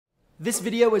This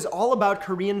video is all about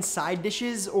Korean side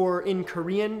dishes, or in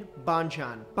Korean,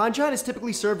 Banchan. Banchan is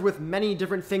typically served with many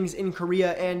different things in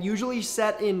Korea and usually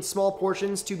set in small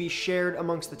portions to be shared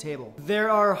amongst the table. There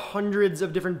are hundreds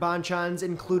of different Banchans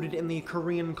included in the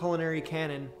Korean culinary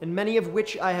canon, and many of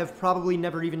which I have probably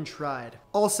never even tried.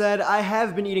 All said, I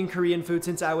have been eating Korean food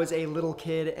since I was a little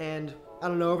kid, and I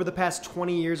don't know, over the past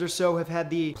 20 years or so, have had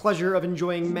the pleasure of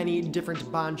enjoying many different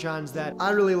Banchans that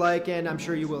I really like, and I'm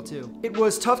sure you will too. It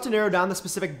was tough to narrow down the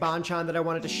specific Banchan that I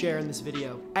wanted to share in this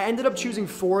video. I ended up choosing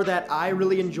 4 that I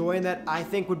really enjoy and that I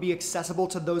think would be accessible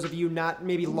to those of you not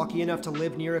maybe lucky enough to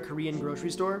live near a Korean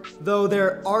grocery store. Though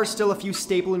there are still a few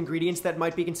staple ingredients that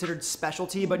might be considered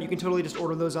specialty, but you can totally just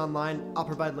order those online. I'll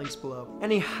provide links below.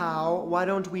 Anyhow, why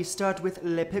don't we start with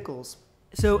les pickles?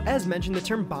 So, as mentioned, the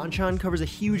term Banchan covers a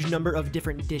huge number of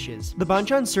different dishes. The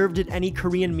Banchan served at any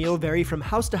Korean meal vary from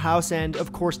house to house and,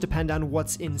 of course, depend on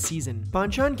what's in season.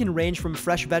 Banchan can range from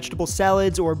fresh vegetable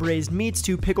salads or braised meats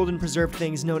to pickled and preserved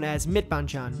things known as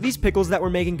mitbanchan. These pickles that we're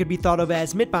making could be thought of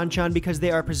as mitbanchan because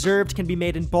they are preserved, can be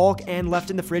made in bulk, and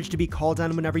left in the fridge to be called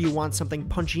on whenever you want something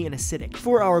punchy and acidic.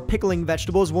 For our pickling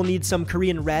vegetables, we'll need some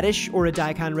Korean radish, or a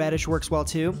daikon radish works well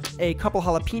too, a couple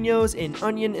jalapenos, an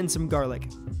onion, and some garlic.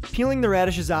 Peeling the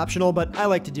radish is optional, but I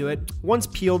like to do it. Once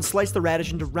peeled, slice the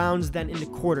radish into rounds, then into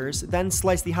quarters, then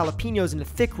slice the jalapenos into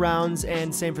thick rounds,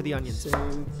 and same for the onions.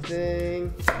 Same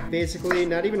thing. Basically,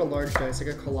 not even a large dice,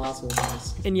 like a colossal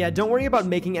dice. And yeah, don't worry about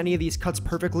making any of these cuts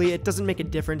perfectly. It doesn't make a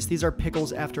difference. These are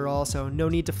pickles after all, so no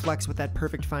need to flex with that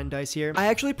perfect fine dice here. I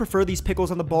actually prefer these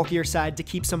pickles on the bulkier side to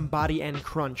keep some body and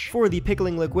crunch. For the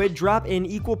pickling liquid, drop in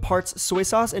equal parts soy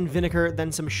sauce and vinegar,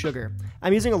 then some sugar.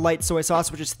 I'm using a light soy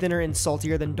sauce, which is thinner and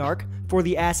saltier than dark. For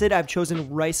the acid, I've chosen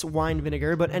rice wine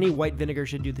vinegar, but any white vinegar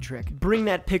should do the trick. Bring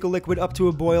that pickle liquid up to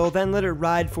a boil, then let it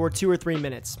ride for 2 or 3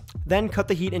 minutes. Then cut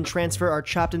the heat and transfer our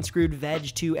chopped and screwed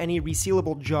veg to any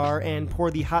resealable jar and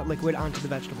pour the hot liquid onto the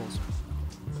vegetables.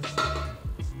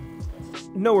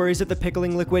 No worries if the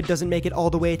pickling liquid doesn't make it all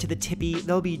the way to the tippy,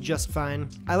 they'll be just fine.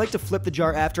 I like to flip the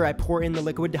jar after I pour in the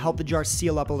liquid to help the jar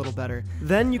seal up a little better.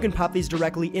 Then you can pop these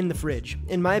directly in the fridge.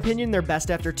 In my opinion, they're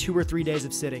best after 2 or 3 days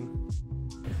of sitting.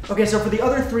 Okay, so for the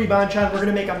other 3 banchan, we're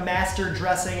gonna make a master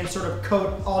dressing and sort of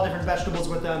coat all different vegetables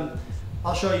with them.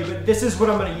 I'll show you, but this is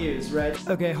what I'm gonna use, right?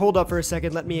 Okay, hold up for a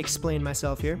second, let me explain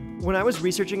myself here. When I was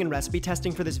researching and recipe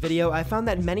testing for this video, I found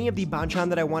that many of the banchan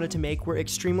that I wanted to make were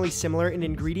extremely similar in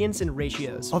ingredients and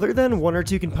ratios. Other than 1 or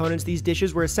 2 components, these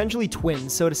dishes were essentially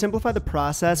twins, so to simplify the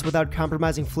process without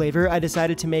compromising flavor, I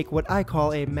decided to make what I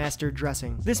call a master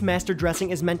dressing. This master dressing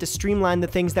is meant to streamline the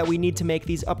things that we need to make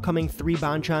these upcoming 3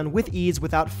 banchan with ease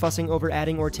without fussing over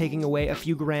adding or taking away a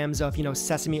few grams of,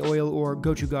 sesame oil or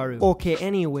gochugaru. Okay,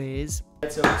 anyways.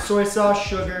 So soy sauce,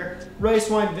 sugar, rice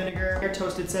wine vinegar,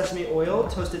 toasted sesame oil,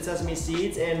 toasted sesame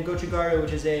seeds, and gochugaru,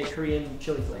 which is a Korean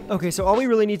chili flake. Okay, so all we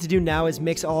really need to do now is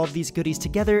mix all of these goodies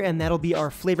together, and that'll be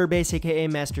our flavor base, aka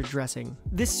master dressing.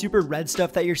 This super red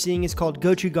stuff that you're seeing is called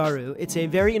gochugaru. It's a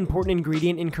very important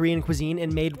ingredient in Korean cuisine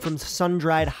and made from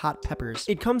sun-dried hot peppers.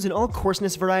 It comes in all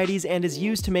coarseness varieties and is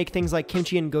used to make things like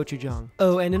kimchi and gochujang.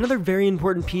 Oh, and another very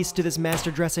important piece to this master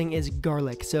dressing is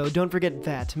garlic, so don't forget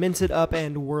that. Mince it up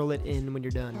and whirl it in when you're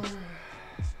done.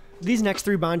 These next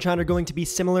 3 banchan are going to be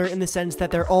similar in the sense that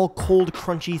they're all cold,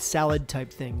 crunchy salad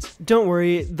type things. Don't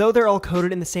worry, though they're all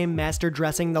coated in the same master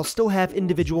dressing, they'll still have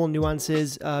individual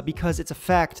nuances because it's a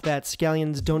fact that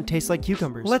scallions don't taste like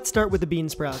cucumbers. Let's start with the bean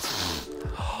sprouts.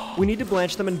 We need to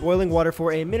blanch them in boiling water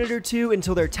for a minute or 2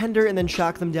 until they're tender and then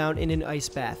shock them down in an ice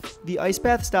bath. The ice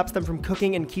bath stops them from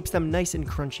cooking and keeps them nice and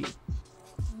crunchy.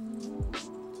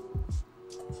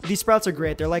 These sprouts are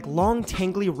great. They're like long,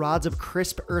 tangly rods of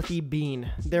crisp, earthy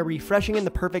bean. They're refreshing and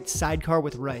the perfect sidecar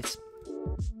with rice.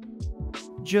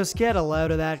 Just get a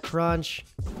load of that crunch.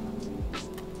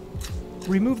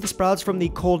 Remove the sprouts from the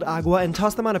cold agua and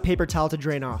toss them on a paper towel to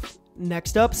drain off.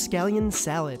 Next up, scallion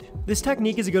salad. This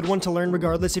technique is a good one to learn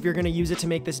regardless if you're going to use it to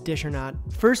make this dish or not.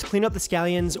 First, clean up the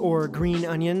scallions or green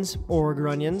onions, or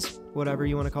grunions, whatever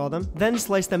you want to call them. Then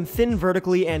slice them thin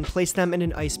vertically and place them in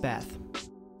an ice bath.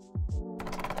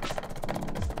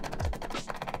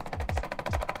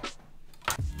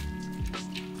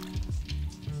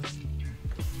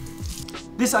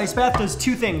 This ice bath does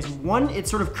 2 things. 1, it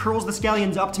sort of curls the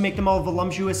scallions up to make them all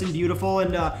voluptuous and beautiful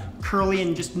and curly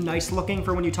and just nice looking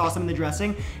for when you toss them in the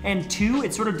dressing. And 2,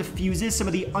 it sort of diffuses some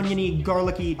of the oniony,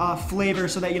 garlicky flavor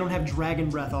so that you don't have dragon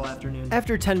breath all afternoon.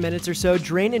 After 10 minutes or so,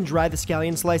 drain and dry the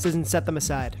scallion slices and set them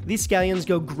aside. These scallions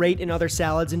go great in other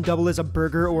salads and double as a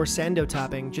burger or sando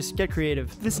topping. Just get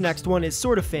creative. This next one is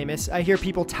sort of famous. I hear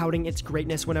people touting its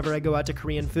greatness whenever I go out to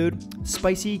Korean food.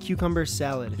 Spicy cucumber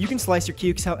salad. You can slice your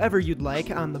cukes however you'd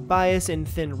like, on the bias, in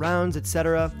thin rounds,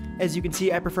 etc. As you can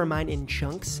see, I prefer mine in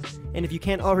chunks. And if you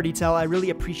can't already tell, I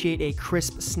really appreciate a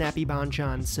crisp, snappy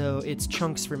banchan, so it's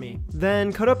chunks for me.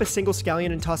 Then cut up a single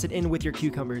scallion and toss it in with your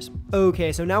cucumbers.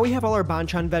 Okay, so now we have all our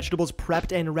banchan vegetables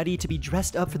prepped and ready to be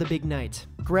dressed up for the big night.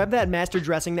 Grab that master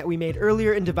dressing that we made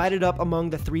earlier and divide it up among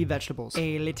the 3 vegetables.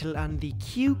 A little on the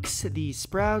cukes, the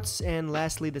sprouts, and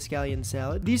lastly the scallion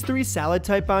salad. These 3 salad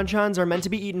type banchans are meant to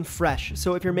be eaten fresh,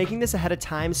 so if you're making this ahead of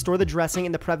time, store the dressing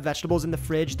and the prep vegetables in the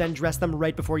fridge, then dress them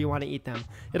right before you want to eat them.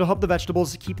 It'll help the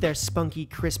vegetables keep their spunky,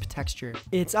 crisp texture.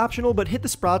 It's optional, but hit the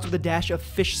sprouts with a dash of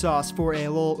fish sauce for a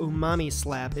little umami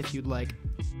slap if you'd like.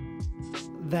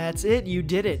 That's it, you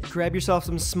did it. Grab yourself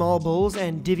some small bowls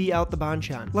and divvy out the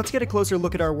banchan. Let's get a closer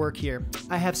look at our work here.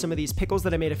 I have some of these pickles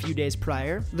that I made a few days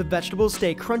prior. The vegetables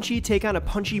stay crunchy, take on a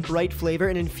punchy, bright flavor,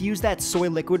 and infuse that soy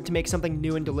liquid to make something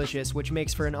new and delicious, which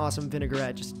makes for an awesome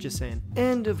vinaigrette, just saying.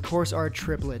 And of course our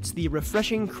triplets, the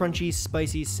refreshing, crunchy,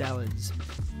 spicy salads.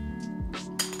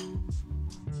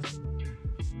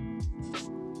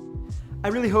 I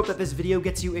really hope that this video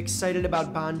gets you excited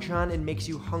about banchan and makes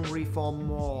you hungry for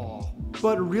more.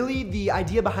 But really, the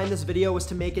idea behind this video was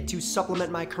to make it to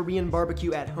supplement my Korean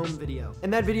barbecue at home video. In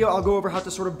that video, I'll go over how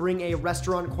to sort of bring a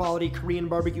restaurant quality Korean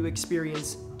barbecue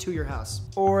experience to your house.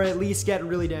 Or at least get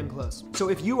really damn close. So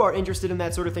if you are interested in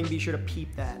that sort of thing, be sure to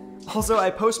peep that. Also, I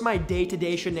post my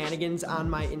day-to-day shenanigans on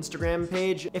my Instagram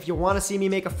page. If you want to see me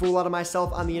make a fool out of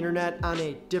myself on the internet on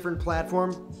a different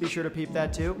platform, be sure to peep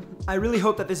that too. I really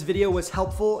hope that this video was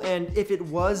helpful, and if it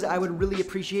was, I would really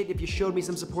appreciate if you showed me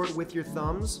some support with your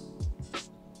thumbs.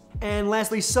 And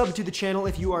lastly, sub to the channel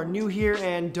if you are new here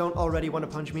and don't already want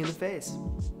to punch me in the face.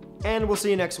 And we'll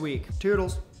see you next week.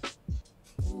 Toodles.